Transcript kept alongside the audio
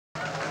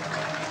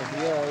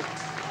good.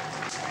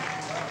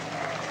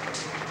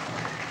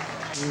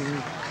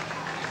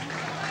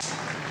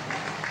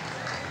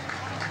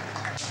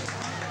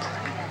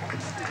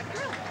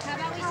 How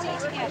about we stay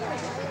together?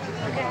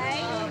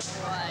 Okay?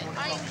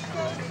 I'm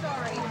so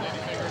sorry.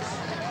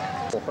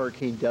 Well,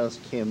 Hurricane Dennis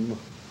came.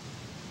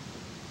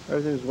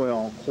 Everything was going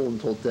on cold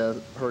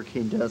until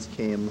Hurricane Dennis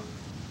came.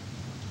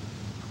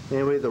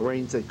 Anyway, the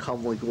rains had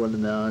come like one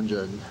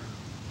imagine.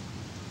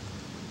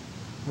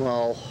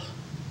 Well,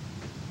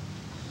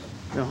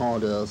 you know how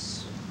it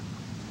is.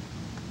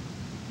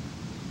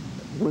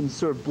 Wind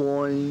started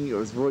blowing, it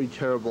was really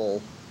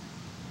terrible.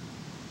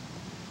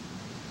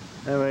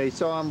 Anyway,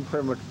 so I'm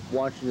pretty much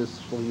watching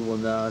this like you would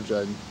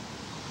imagine.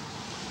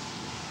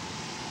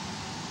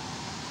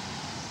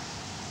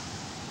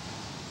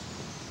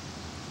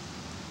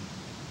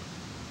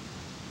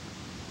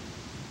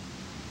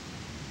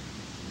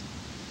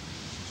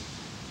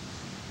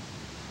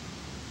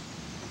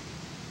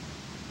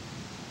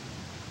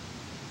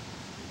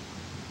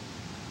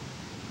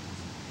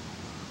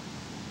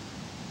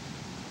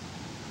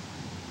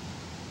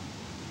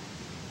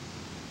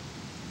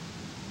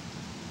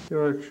 There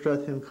are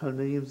extracting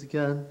condominiums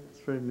again. It's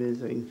very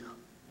amazing.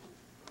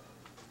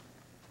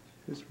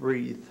 Just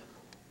breathe.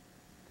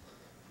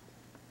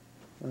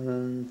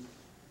 And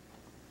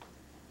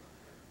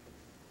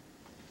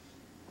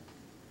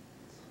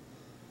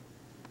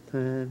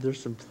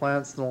there's some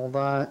plants and all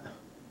that.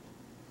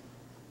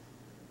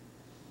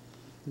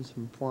 There's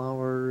some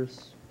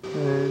flowers.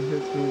 And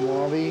here's the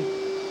lobby.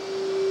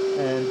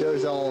 And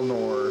there's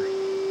Eleanor.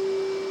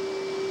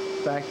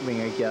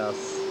 Vacuuming, I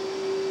guess.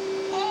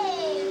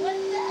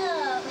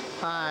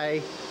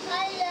 Hi.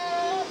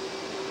 Hiya.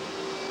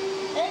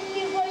 Thank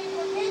you for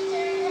your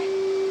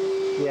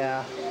picture.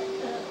 Yeah.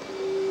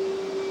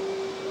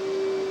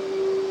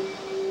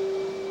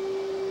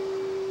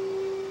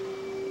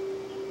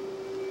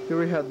 Here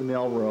we have the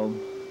mail room.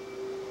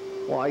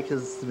 Why?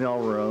 Because it's the mail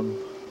room.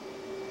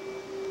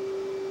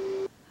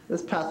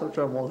 This path which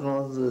I'm walking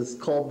on is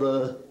called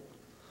the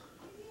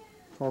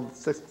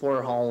 6th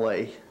floor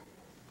hallway.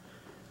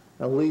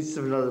 It leads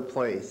to another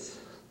place.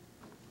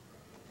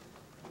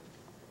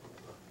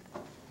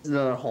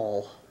 Another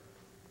hall.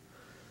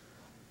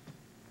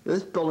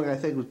 This building, I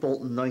think, was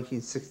built in the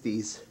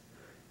 1960s.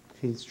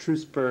 Contains true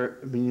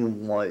spirit and meaning of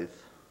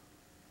life.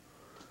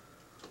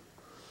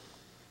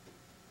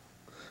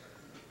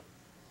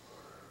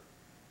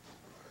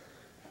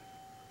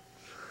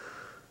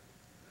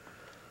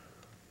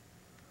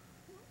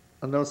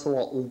 I notice a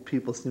lot of old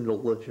people seem to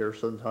live here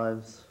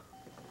sometimes.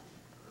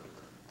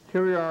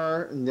 Here we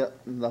are in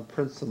the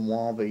Princeton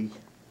lobby.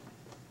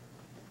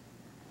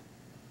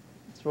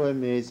 It's really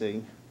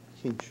amazing.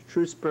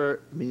 True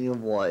spirit, meaning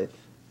of life.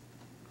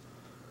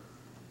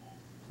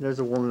 There's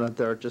a woman out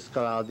there just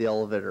got out of the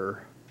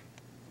elevator.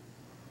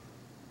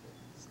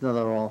 It's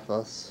another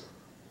office.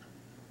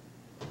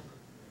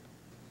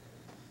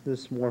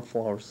 There's more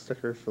flower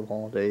stickers for the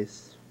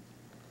holidays.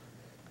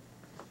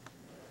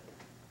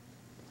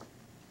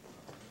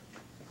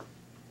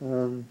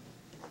 There's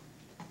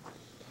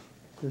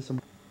some.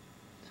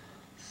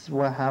 This is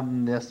what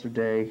happened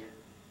yesterday.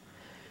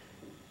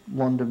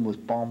 London was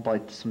bombed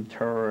by some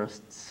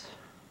terrorists.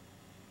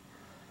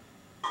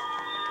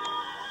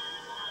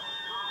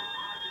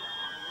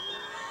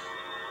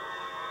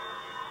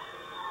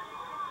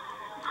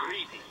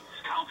 Greetings,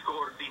 Count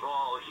Gordon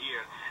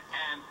here,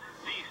 and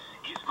this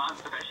is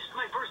Monster Bash. This is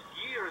my first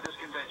year at this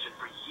convention.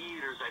 For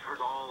years I've heard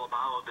all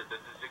about it,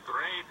 that it's a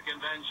great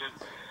convention.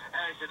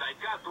 And I said,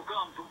 I've got to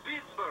come to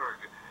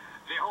Pittsburgh,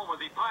 the home of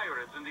the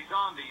Pirates and the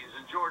Zombies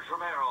and George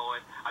Romero,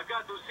 and I've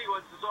got to see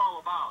what it's all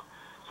about.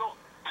 So,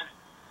 and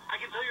I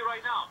can tell you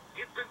right now,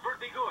 it's been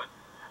pretty good.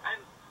 And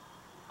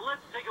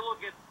let's take a look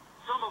at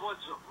some of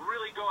what's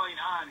really going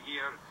on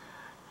here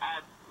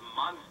at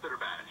Monster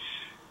Bash.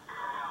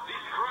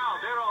 This crowd,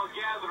 they're all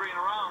gathering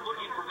around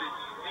looking for these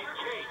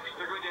cakes.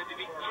 They're going to have to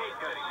be cake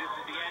cutting. This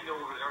is the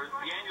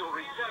annual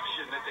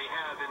reception that they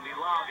have in the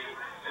lobby,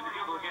 and the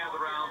people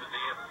gather around, and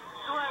they have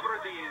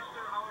celebrities,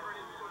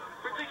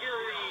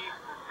 particularly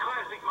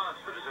classic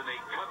monsters, and they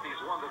cut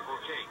these wonderful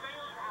cakes.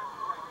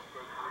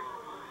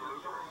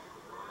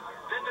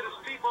 Then there's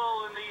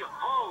people in the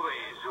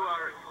hallways who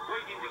are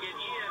waiting to get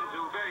into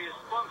various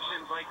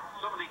functions, like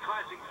some of the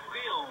classic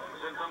films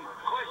and some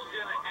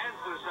question and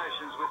answer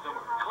sessions with some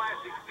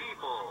classic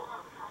people.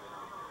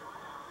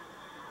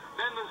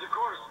 Then there's, of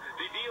course,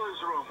 the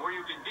dealer's room, where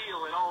you can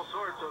deal in all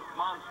sorts of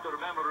monster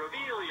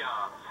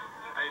memorabilia.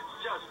 It's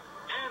just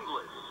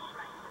endless.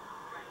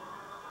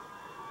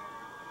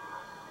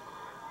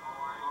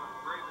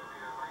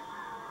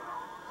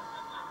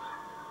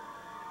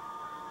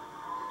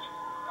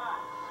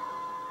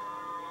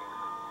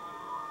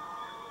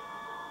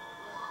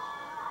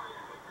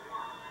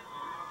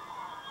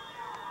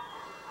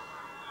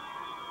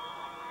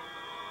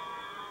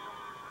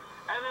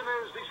 And then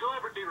there's the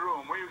celebrity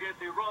room, where you get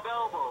to rub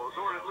elbows,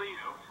 or at least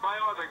buy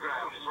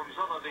autographs from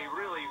some of the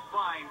really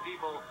fine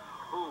people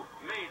who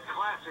made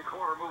classic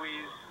horror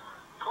movies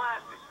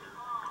classic.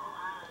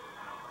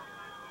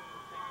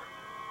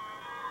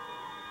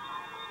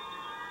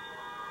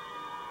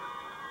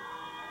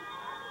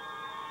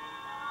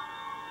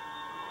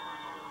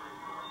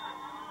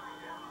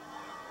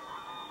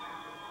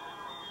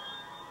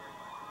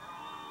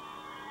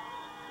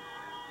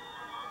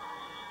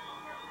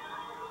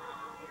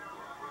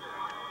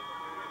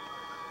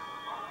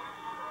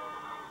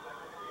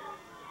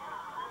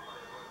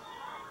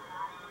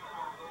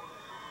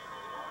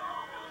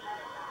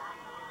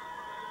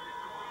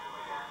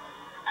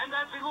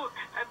 let's look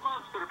at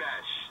Monster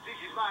Bash. This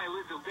is my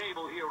little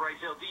table here where I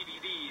sell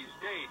DVDs,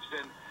 tapes,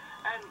 and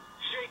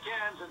shake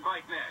hands and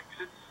bite necks.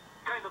 It's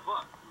kind of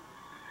fun.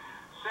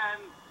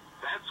 And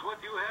that's what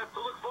you have to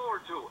look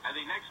forward to. And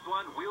the next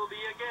one will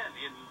be again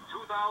in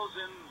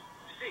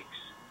 2006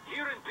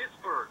 here in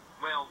Pittsburgh.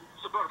 Well,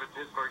 suburban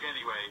Pittsburgh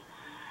anyway.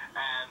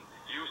 And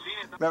you've seen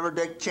it. Remember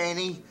Dick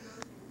Cheney?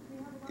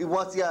 He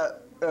wants to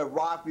get a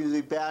rock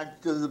music band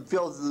because it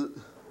feels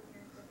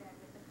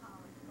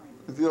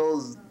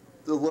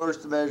the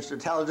lowest diminished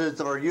intelligence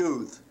of our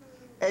youth.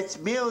 It's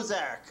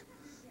music.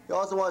 He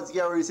also wants to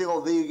get every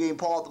single video game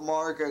pulled out the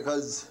market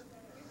because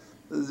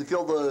they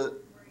feel the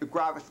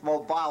graphics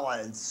promote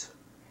violence.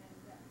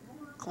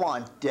 Come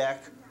on, Dick.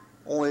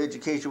 Only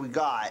education we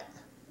got.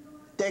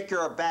 Dick,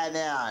 you're a bad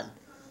man.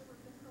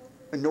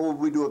 And know what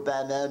we do with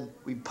bad men?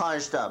 We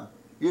punish them.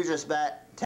 You just met